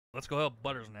let's go help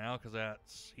Butters now, because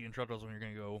that's he interrupted us when you're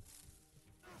gonna go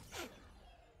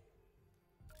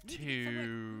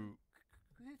to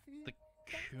the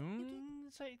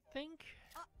Coons, I think.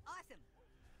 Awesome.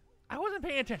 I wasn't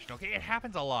paying attention. Okay, it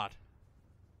happens a lot.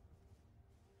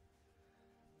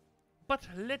 But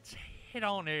let's head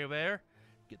on over,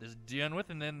 get this done with,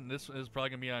 and then this is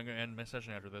probably gonna be I'm gonna end my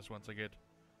session after this once I get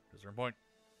to a certain point.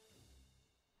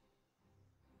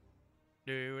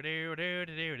 Do do do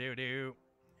do do do.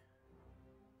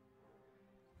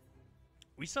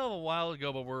 We still have a while to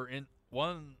go, but we're in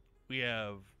one. We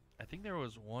have, I think there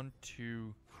was 1,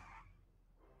 2,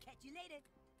 Catch you later.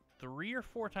 3 or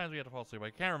 4 times we had to fall asleep. I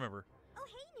can't remember. Oh,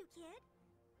 hey, new kid.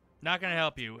 Not gonna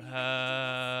help you.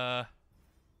 I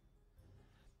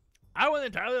went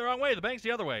entirely the wrong way. The bank's the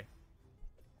other way.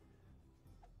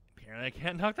 Apparently, I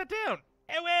can't knock that down.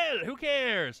 Oh well, who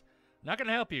cares? Not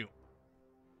gonna help you.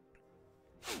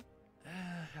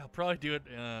 I'll probably do it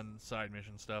on side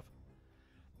mission stuff.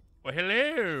 Well,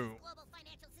 hello.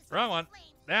 Wrong one.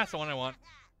 That's the one I want.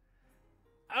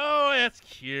 Oh, that's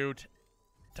cute.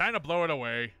 Time to blow it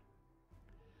away.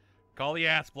 Call the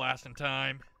ass blasting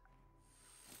time.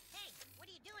 Hey, what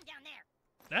are you doing down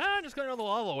there? I'm just going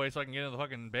all the way so I can get into the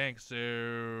fucking bank, so...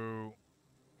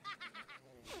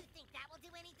 You think that will do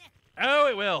anything? Oh,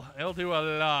 it will. It'll do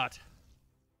a lot.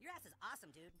 Your ass is awesome,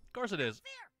 dude. Of course it is.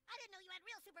 Fair. I didn't know you had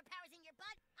real superpowers in your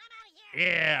butt. I'm out of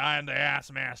here. Yeah, I'm the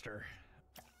ass master.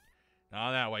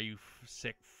 Not that way, you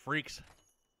sick freaks.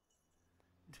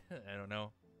 I don't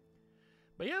know.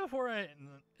 But yeah, before in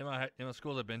the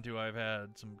schools I've been to, I've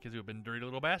had some kids who have been dirty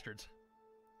little bastards.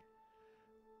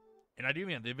 And I do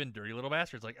mean they've been dirty little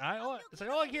bastards. Like it's like,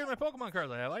 oh, here's my Pokemon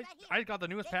cards I have. I got the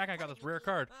newest pack. I got this rare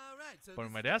card. So Put it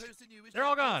in my desk. They're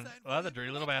all gone. Well, that's a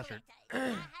dirty little bastard. I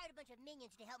hired a bunch of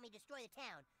minions to help me destroy the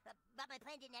town, but my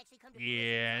plan didn't actually come to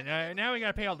Yeah, now we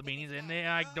gotta pay all the beanies, and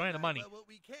I don't have the money. Well, what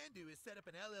we can do is set up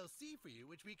an LLC for you,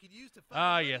 which we can use to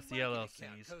Ah, fund yes, the marketing LLCs.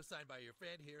 account, co-signed by your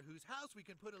friend here, whose house we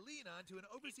can put a lien on to an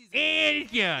overseas. And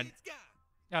it's gone. It's gone.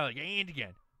 Oh, and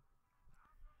again.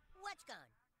 What's gone?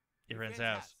 Your friend's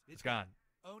house. It's gone.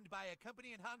 Owned by a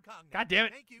company in Hong Kong. God damn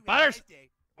it. Thank you. Have a Butters! nice day.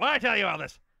 Why'd I tell you all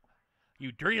this?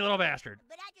 You dirty little bastard.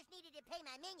 But I just needed to pay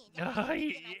my minions.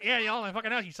 Yeah, you all in my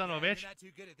fucking house, you son of a bitch. You're not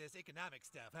too good at this economic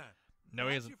stuff, huh? No,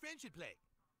 he Perhaps isn't. your friend should play.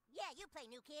 Yeah, you play,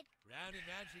 new kid. Round and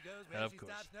round she goes. Where Of she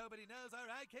course. stops, nobody knows. All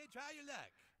right, kid, try your luck.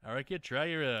 All right, kid, try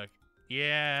your luck.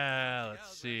 Yeah,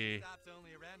 let's Where see. she stops,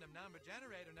 only a random number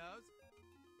generator knows.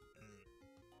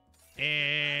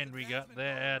 And we got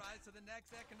that. Rise to the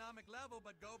next economic level,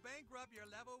 but go bankrupt, your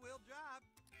level will drop.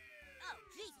 Oh,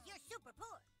 Jesus, you're super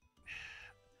poor.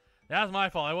 That was my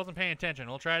fault. I wasn't paying attention.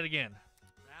 We'll try it again.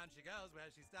 Round she goes. Where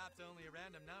she stops, only a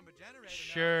random number generator knows.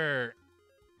 Sure. Go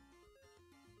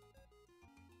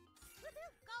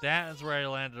That is where I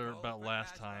landed Gold about for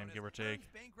last cash time, bonus give or turns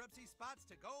take. Bankruptcy spots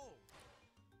to gold.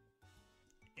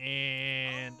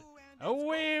 And Oh, and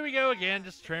away it's we gold. go again,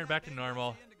 just turn it back to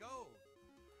normal. Bankruptcy into gold.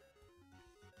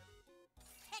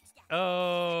 touchdown.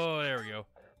 Oh, there we go.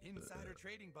 Insider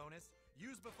trading bonus.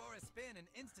 Use before a spin and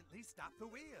instantly stop the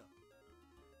wheel.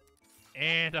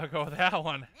 And I'll go with that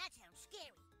one. That sounds scary.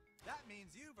 That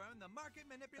means you've earned the market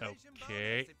manipulation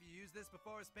Okay. bonus. If you use this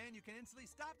before a spin, you can instantly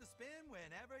stop the spin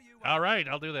whenever you want. All right,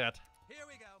 I'll do that. Here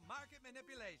we go. Market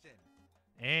manipulation.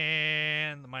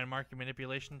 And my market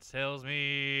manipulation tells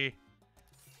me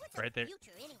What's right the there.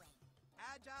 future anyway?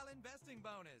 Agile investing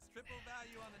bonus. Triple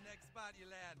value on the next spot you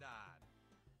land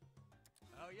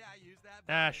on. Oh yeah, use that.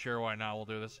 Ah, bonus. sure, why not? We'll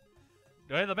do this.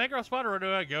 Do I have the bankrupt spot or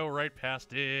do I go right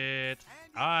past it?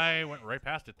 And you I got went it. right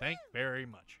past it. Thank you very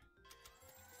much.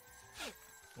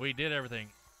 We did everything.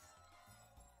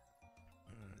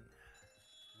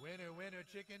 Winner, winner,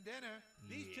 chicken dinner.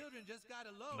 These Yeah. children just got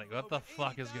a loan. Like, for what the over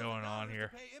fuck is going on $80,000 here?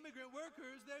 To pay immigrant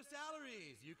workers their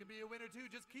salaries. You can be a winner too.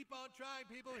 Just keep on trying,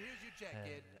 people. Here's your check,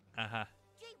 kid. Uh-huh.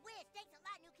 Gee whiz, thanks a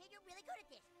lot, new kid. You're really good at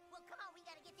this. Well, come on, we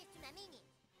gotta get this to my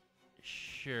minions.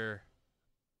 Sure.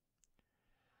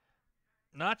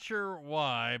 Not sure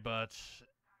why, but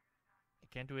I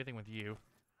can't do anything with you.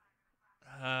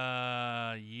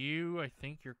 You, I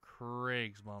think you're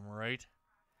Craig's mom, right?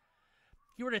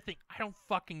 You were to think, I don't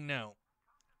fucking know.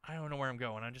 I don't know where I'm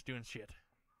going. I'm just doing shit.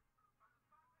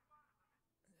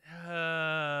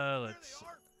 Let's see.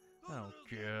 Oh,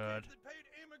 God.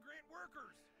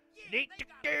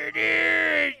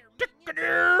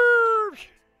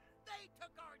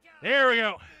 There we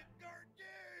go.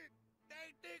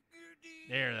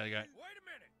 There, that guy. Wait a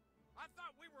minute. I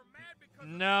thought we were mad because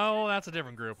No, that's a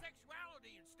different group.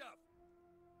 sexuality and stuff.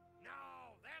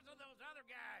 No, those are those other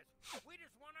guys. We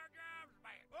just want our jobs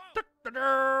back. Oh, let's get dirty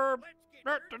and make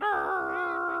fun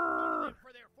of them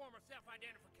for their former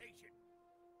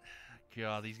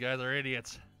god, these guys are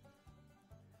idiots.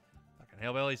 Fucking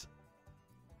hillbillies.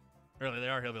 Really, they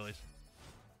are hillbillies.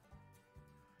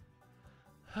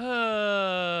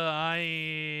 I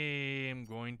am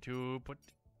going to put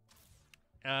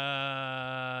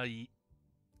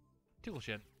tool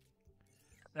shed.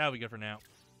 That'll be good for now.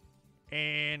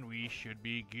 And we should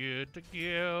be good to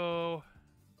go.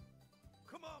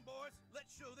 Come on, boys.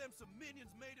 Let's show them some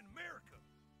minions made in America.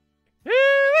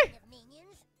 Whee! Of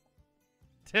minions.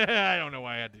 I don't know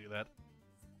why I had to do that.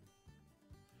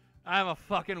 I'm a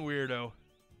fucking weirdo.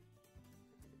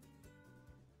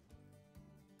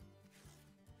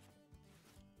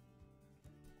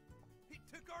 He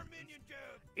took our minion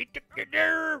job. He took the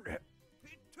dirt.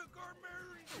 He took our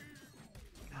minion.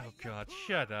 Oh god,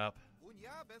 shut up.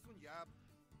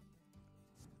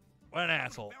 What an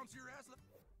asshole. Bounce your ass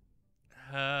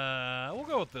We'll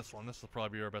go with this one. This will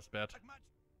probably be our best bet. like my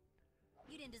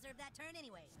You didn't deserve that turn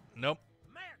anyway. Nope.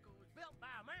 America was built by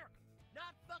America,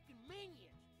 not fucking minions.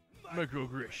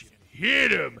 Microaggression.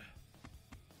 Hit him!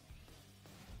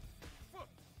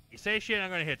 You say shit, I'm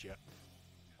gonna hit you.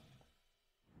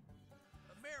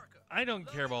 America. I don't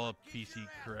care about all the PC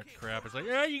correct crap. It's like,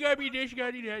 yeah, you gotta be this, you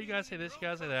gotta do that, you gotta say this, you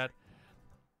gotta say that.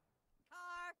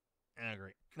 Car. I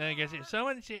agree. Then I guess if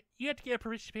someone say you have to get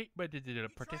a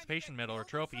participation medal or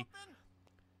trophy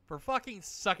for fucking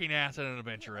sucking ass at an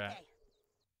adventure Yeah, at. okay.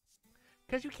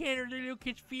 Because you can't hurt the little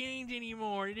kids' feelings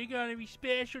anymore. They gotta be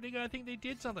special. They gotta think they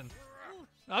did something.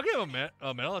 I'll give them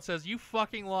a medal that says, you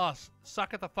fucking lost.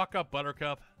 Suck it the fuck up,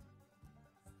 Buttercup.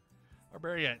 Or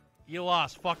better yet, you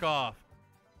lost. Fuck off.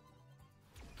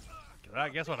 'Cause I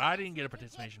guess what? I didn't get a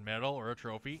participation medal or a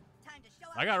trophy. Time to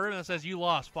show I got a ribbon that says, you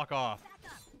lost. Fuck off. Back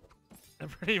up.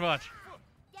 Pretty much.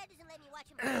 Dad doesn't let me watch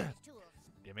him play with his tools.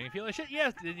 Did it make you feel like shit?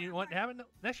 Yes. Did you want to have it?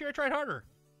 Next year I tried harder.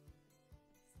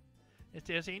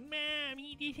 Instead of saying, Mom,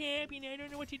 he just happened. I don't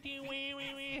know what to do. Wah,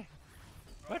 wah, wah.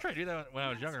 If I tried to do that when I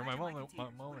was younger, my mom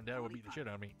and dad would beat the shit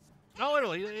out of me. No,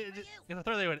 literally. It's a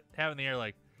thought they would have in the air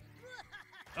like,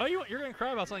 oh, you're going to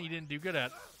cry about something you didn't do good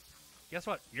at. Guess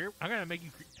what? I'm going to make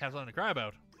you have something to cry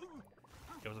about.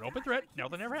 It was an open threat.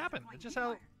 Nothing never happened. It's just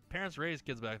how parents raised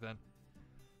kids back then.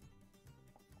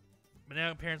 But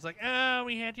now parents are like, oh,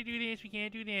 we had to do this. We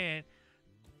can't do that.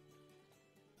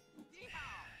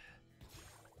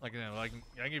 Like,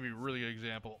 I give you a really good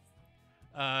example.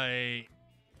 I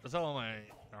was telling my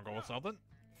uncle something,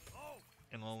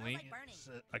 and lonely. like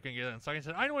burning. I couldn't get it. And so I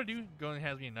said, I know what to do. Goes and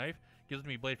has me a knife, gives it to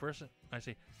me blade first. And I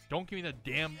say, don't give me the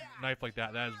damn knife like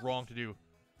that. That is wrong to do.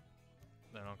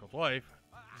 Then Uncle's wife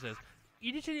says,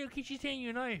 you just said she's handing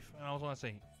you a knife. And I was want to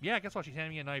say, yeah, guess what? She's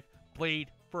handing me a knife, blade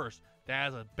first. That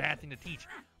is a bad thing to teach.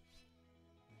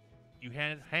 You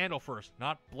handle first,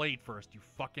 not blade first. You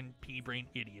fucking pea-brain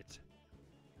idiot.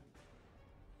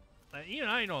 Even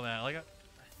I know that. Like,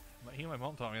 my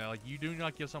mom taught me that. Like, you do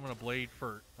not give someone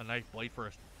a knife blade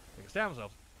first. They can stab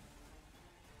themselves.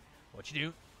 What you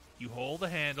do, you hold the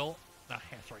handle. Not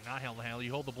hold the handle.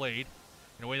 You hold the blade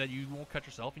in a way that you won't cut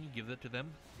yourself, and you give it to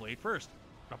them blade first.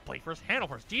 Not blade first, handle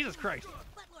first. Jesus Christ!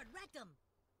 Buttlord wrecked him.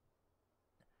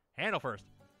 Handle first.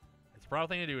 It's the proper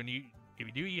thing to do, and if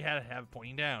you do, you have to have it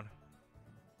pointing down.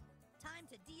 Time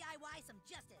to DIY some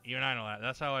justice. Even I know that.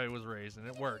 That's how I was raised, and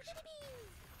it works.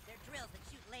 They're drills that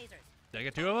shoot lasers. Did I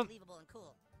get 2 of them? Believable and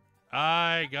cool.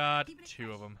 I got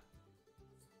 2 of them.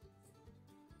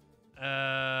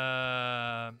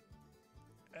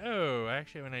 Oh, I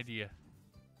actually have an idea.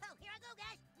 Oh, here I go,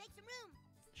 guys. Make some room.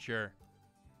 Sure.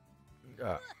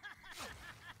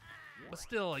 But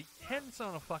still, like, handing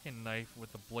someone a fucking knife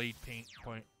with the blade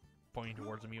pointing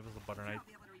towards me, if it was a butter knife,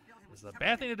 is a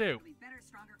bad thing to do.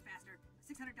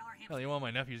 Hell, one of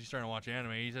my nephews, he's starting to watch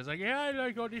anime. He says, like, yeah, I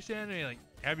like all this anime. Like,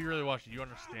 have you really watched it? You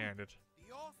understand it.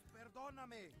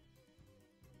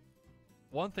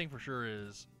 One thing for sure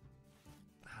is,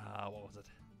 what was it?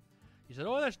 He said,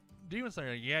 oh, that's Demon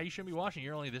Slayer. Like, yeah, you shouldn't be watching it.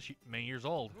 You're only this many years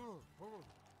old.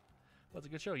 But it's a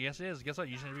good show. Yes, it is. Guess what?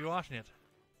 You shouldn't be watching it.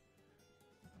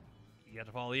 You have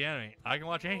to follow the anime. I can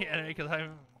watch any anime because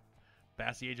I'm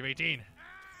past the age of 18.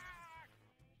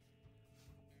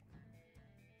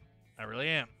 I really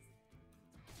am.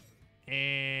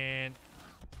 And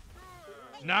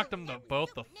knocked them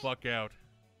both the fuck out.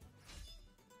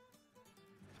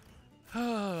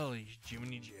 Holy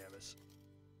Jiminy Jabbas.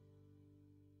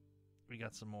 We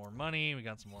got some more money. We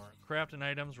got some more crafting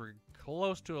items. We're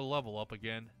close to a level up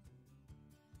again.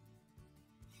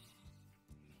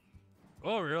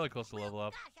 Oh, we're really close to level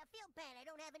up. Gosh, I feel bad I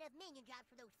don't have enough minion jobs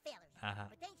for those fellers. Uh-huh.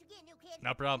 But thanks again, new kid.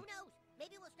 No problem. Who knows?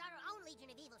 Maybe we'll start our own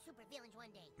Legion of Evil supervillains one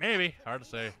day. Maybe. Hard to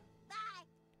say. Bye.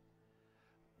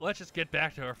 Let's just get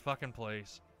back to our fucking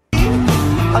place.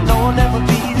 I know I'll never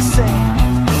be the same.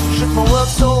 my world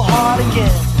so hard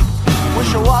again.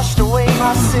 Wish I washed away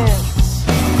my sins.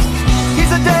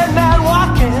 He's a dead man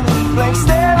walking, blank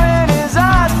stare in his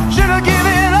eyes. Should have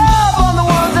given up on the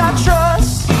ones I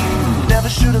trust. Never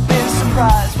should have been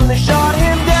surprised when they shot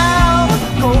him down.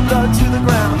 Cold blood to the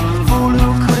ground.